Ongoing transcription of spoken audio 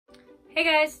Hey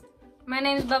guys, my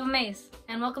name is Bubba Maze,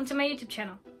 and welcome to my YouTube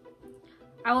channel.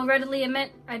 I will readily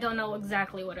admit, I don't know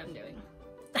exactly what I'm doing.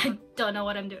 I don't know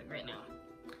what I'm doing right now.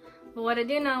 But what I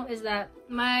do know is that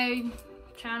my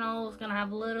channel is gonna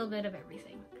have a little bit of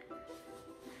everything.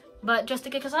 But just to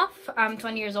kick us off, I'm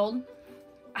 20 years old.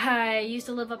 I used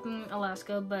to live up in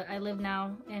Alaska, but I live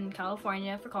now in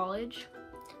California for college.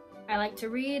 I like to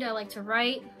read, I like to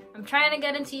write. I'm trying to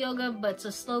get into yoga, but it's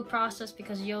a slow process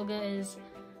because yoga is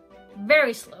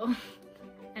very slow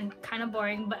and kind of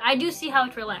boring, but I do see how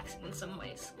it's relaxing in some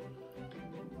ways.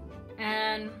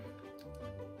 And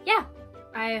yeah,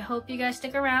 I hope you guys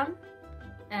stick around,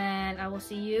 and I will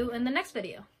see you in the next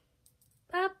video.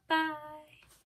 Bye bye.